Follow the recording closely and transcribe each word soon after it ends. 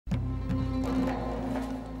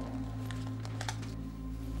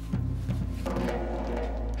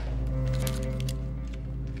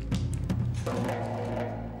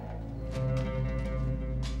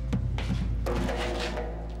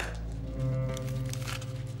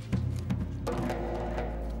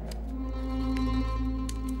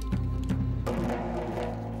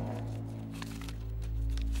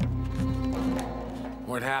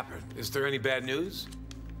Is there any bad news?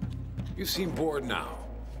 You seem bored now.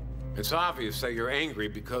 It's obvious that you're angry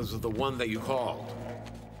because of the one that you called.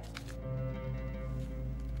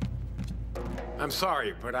 I'm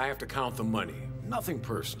sorry, but I have to count the money. Nothing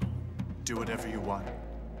personal. Do whatever you want.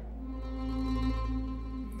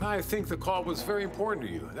 I think the call was very important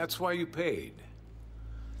to you. That's why you paid.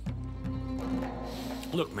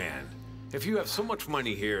 Look, man, if you have so much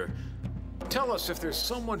money here, tell us if there's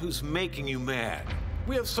someone who's making you mad.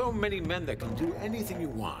 We have so many men that can do anything you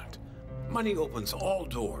want. Money opens all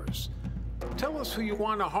doors. Tell us who you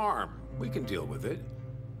want to harm. We can deal with it.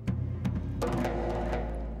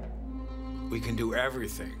 We can do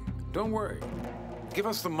everything. Don't worry. Give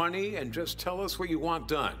us the money and just tell us what you want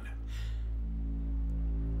done.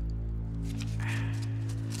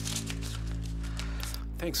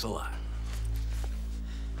 Thanks a lot.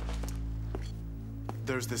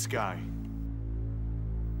 There's this guy.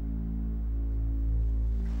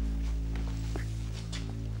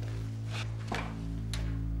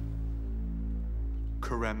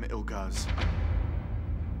 Kerim Ilgaz.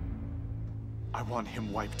 I want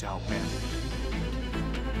him wiped out, man.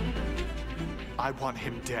 I want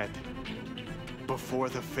him dead. Before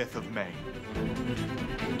the 5th of May.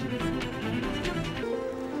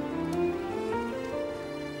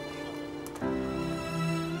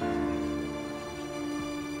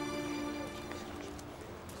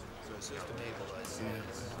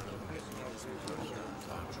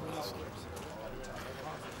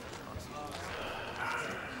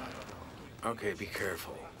 Okay, be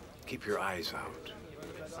careful. Keep your eyes out.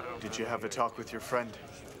 Did you have a talk with your friend?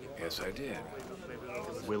 Yes, I did.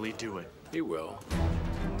 Will he do it? He will.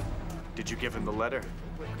 Did you give him the letter?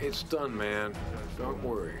 It's done, man. Don't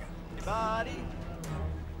worry. Anybody?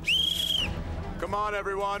 Come on,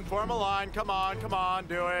 everyone. Form a line. Come on,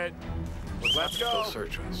 do it. Let's go. They'll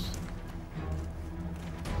search us.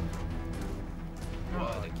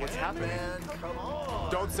 What's happening? Man, come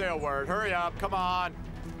on. Don't say a word. Hurry up. Come on.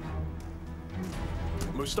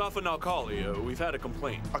 Mustafa and Alkali, we've had a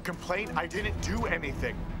complaint. A complaint? I didn't do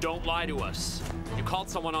anything. Don't lie to us. You called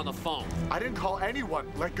someone on the phone. I didn't call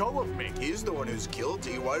anyone. Let go of me. He's the one who's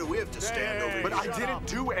guilty. Why do we have to stand over here? But I didn't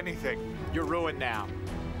do anything. You're ruined now.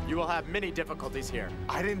 You will have many difficulties here.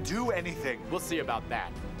 I didn't do anything. We'll see about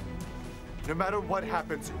that. No matter what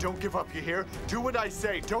happens, don't give up, you hear? Do what I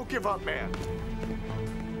say. Don't give up, man.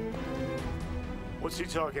 What's he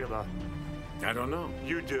talking about? I don't know.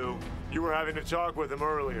 You do. You were having a talk with him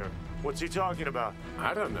earlier. What's he talking about?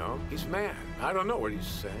 I don't know. He's mad. I don't know what he's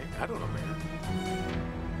saying. I don't know, man.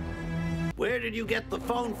 Where did you get the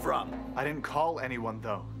phone from? I didn't call anyone,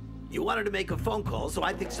 though. You wanted to make a phone call, so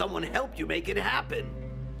I think someone helped you make it happen.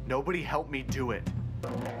 Nobody helped me do it.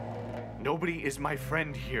 Nobody is my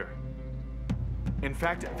friend here. In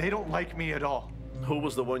fact, they don't like me at all. Who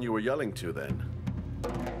was the one you were yelling to then?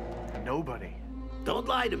 Nobody. Don't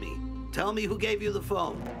lie to me. Tell me who gave you the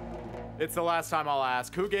phone. It's the last time I'll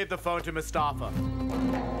ask. Who gave the phone to Mustafa?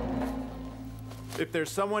 If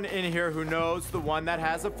there's someone in here who knows the one that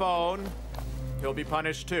has a phone, he'll be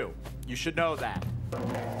punished too. You should know that.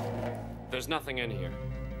 There's nothing in here.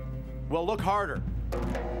 Well, look harder.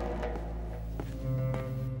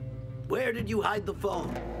 Where did you hide the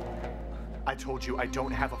phone? I told you I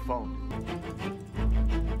don't have a phone.